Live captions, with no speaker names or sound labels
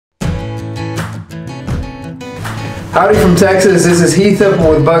Howdy from Texas, this is Heath up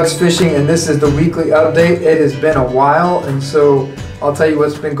with Buggs Fishing, and this is the weekly update. It has been a while, and so I'll tell you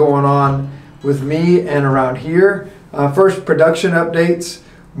what's been going on with me and around here. First, production updates.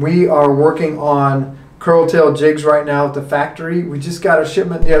 We are working on curltail jigs right now at the factory. We just got a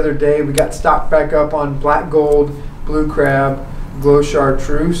shipment the other day. We got stock back up on black gold, blue crab, glow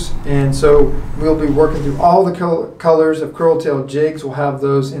chartreuse, and so we'll be working through all the colors of curltail jigs. We'll have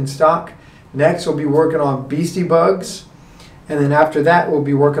those in stock. Next, we'll be working on beastie bugs, and then after that, we'll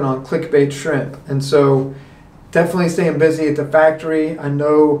be working on clickbait shrimp. And so, definitely staying busy at the factory. I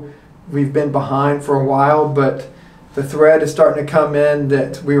know we've been behind for a while, but the thread is starting to come in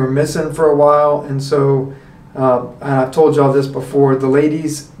that we were missing for a while. And so, and I've told y'all this before, the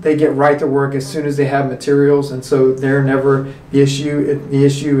ladies, they get right to work as soon as they have materials, and so they're never the issue. The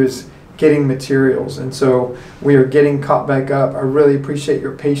issue is getting materials, and so we are getting caught back up. I really appreciate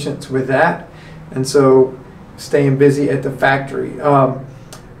your patience with that, and so staying busy at the factory.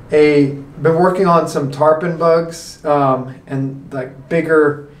 Been working on some tarpon bugs and like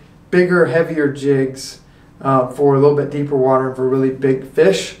bigger, heavier jigs for a little bit deeper water and for really big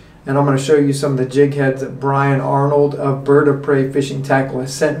fish. And I'm going to show you some of the jig heads that Brian Arnold of Bird of Prey Fishing Tackle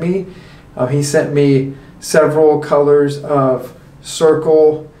has sent me. He sent me several colors of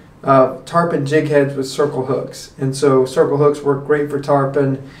circle tarpon jig heads with circle hooks, and so circle hooks work great for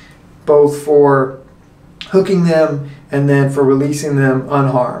tarpon, both for hooking them and then for releasing them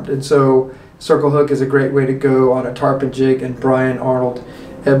unharmed. And so circle hook is a great way to go on a tarpon jig, and Brian Arnold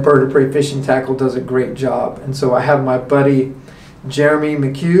at Bird of Prey Fishing Tackle does a great job. And so I have my buddy Jeremy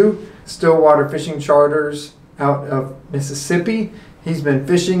McHugh, Stillwater Fishing Charters out of Mississippi. He's been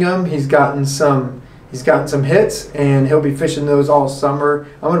fishing them. He's gotten some hits, and he'll be fishing those all summer.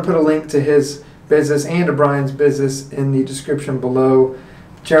 I'm going to put a link to his business and to Brian's business in the description below.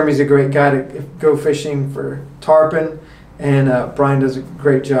 Jeremy's a great guy to go fishing for tarpon, and Brian does a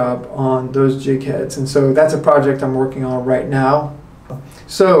great job on those jig heads. And so that's a project I'm working on right now.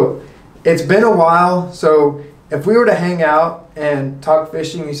 So it's been a while. So if we were to hang out and talk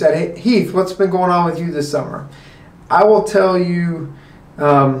fishing, you said, "Hey Heath, what's been going on with you this summer?" I will tell you,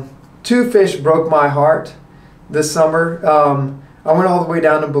 two fish broke my heart this summer. I went all the way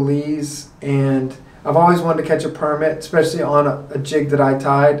down to Belize, and I've always wanted to catch a permit, especially on a jig that I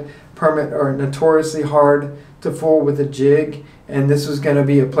tied. Permit are notoriously hard to fool with a jig, and this was going to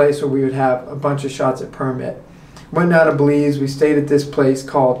be a place where we would have a bunch of shots at permit. Went down to Belize. We stayed at this place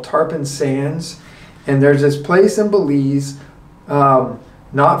called Tarpon Sands, and there's this place in Belize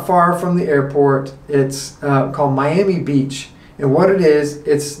not far from the airport. It's called Miami Beach. And what it is,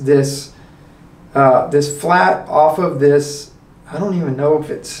 it's this this flat off of this, I don't even know if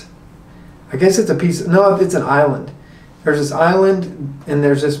it's, I guess it's a piece, no, it's an island. There's this island, and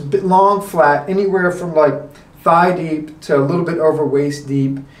there's this long flat, anywhere from like thigh deep to a little bit over waist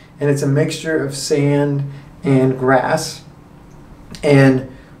deep, and it's a mixture of sand and grass. And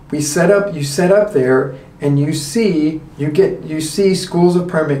you set up there, and you see schools of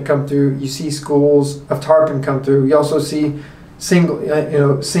permit come through. You see schools of tarpon come through. You also see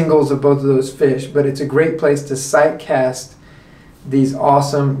singles of both of those fish. But it's a great place to sight cast these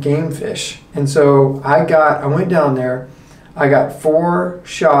awesome game fish. And so I went down there. I got 4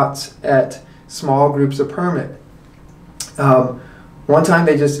 shots at small groups of permit. One time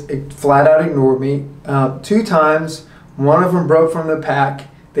they just flat out ignored me. 2 times, one of them broke from the pack.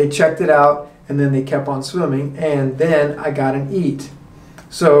 They checked it out, and then they kept on swimming, and then I got an eat.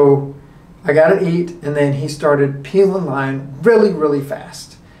 So I got an eat, and then he started peeling line really, really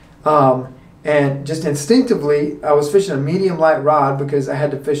fast. And just instinctively, I was fishing a medium light rod because I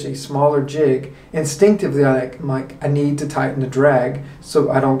had to fish a smaller jig. Instinctively, I'm like, I need to tighten the drag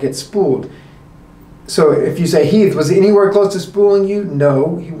so I don't get spooled. So if you say, "Heath, was he anywhere close to spooling you?"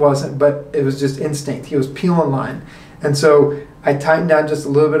 No, he wasn't, but it was just instinct. He was peeling line. And so I tightened down just a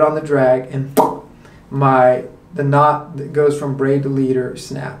little bit on the drag, and the knot that goes from braid to leader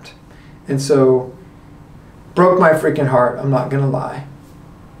snapped. And so broke my freaking heart, I'm not gonna lie.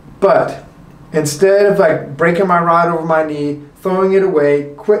 But instead of like breaking my rod over my knee, throwing it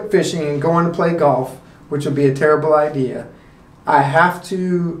away, quit fishing and going to play golf, which would be a terrible idea, I have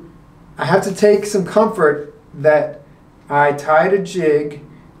to take some comfort that I tied a jig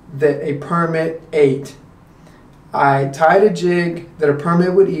that a permit ate. I tied a jig that a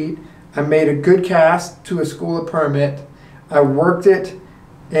permit would eat. I made a good cast to a school of permit. I worked it,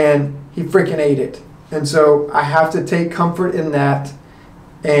 and he freaking ate it. And so I have to take comfort in that.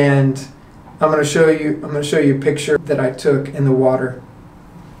 And I'm going to show you a picture that I took in the water.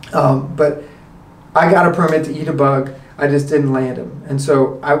 But I got a permit to eat a bug. I just didn't land him. And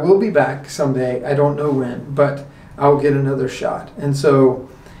so I will be back someday. I don't know when, but I'll get another shot. And so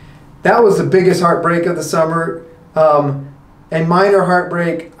that was the biggest heartbreak of the summer. And minor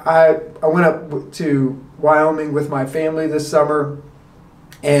heartbreak, I went up to Wyoming with my family this summer,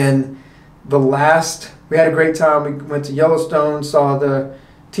 and we had a great time. We went to Yellowstone, saw the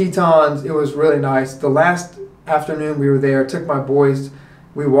Tetons. It was really nice. The last afternoon we were there, I took my boys.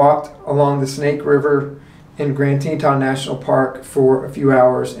 We walked along the Snake River in Grand Teton National Park for a few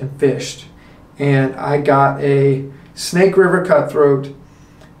hours and fished. And I got a Snake River cutthroat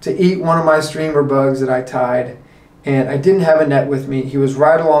to eat one of my streamer bugs that I tied. And I didn't have a net with me. He was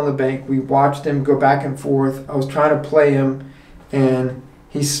right along the bank. We watched him go back and forth. I was trying to play him, and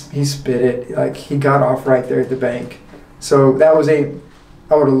he spit it. Like, he got off right there at the bank. So I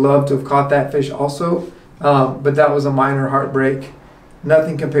would have loved to have caught that fish also, but that was a minor heartbreak.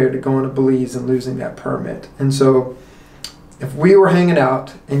 Nothing compared to going to Belize and losing that permit. And so if we were hanging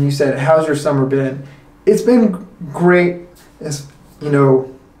out and you said, how's your summer been? It's been great. It's,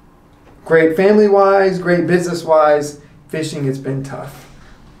 great family-wise, great business-wise. Fishing, it's been tough.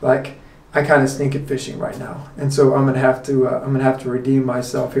 Like, I kind of stink at fishing right now, and so I'm gonna have to redeem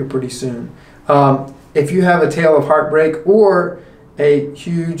myself here pretty soon. If you have a tale of heartbreak or a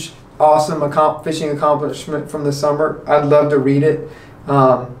huge, awesome fishing accomplishment from the summer, I'd love to read it.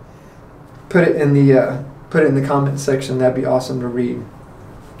 Put it in the comment section. That'd be awesome to read.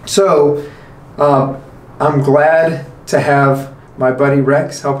 So I'm glad to have my buddy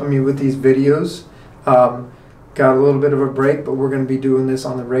Rex helping me with these videos. Got a little bit of a break, but we're going to be doing this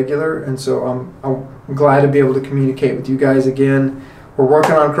on the regular, and so I'm glad to be able to communicate with you guys again. We're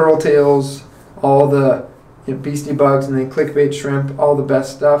working on curl tails, all the beastie bugs, and then clickbait shrimp, all the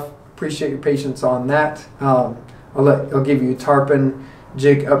best stuff. Appreciate your patience on that. I'll give you tarpon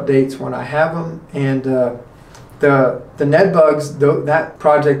jig updates when I have them, and the Ned Buggs, that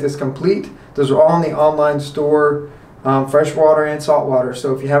project is complete. Those are all in the online store, freshwater and saltwater.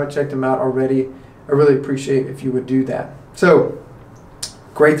 So if you haven't checked them out already, I really appreciate if you would do that. So,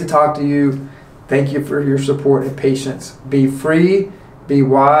 great to talk to you. Thank you for your support and patience. Be free, be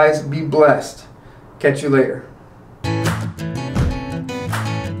wise, be blessed. Catch you later.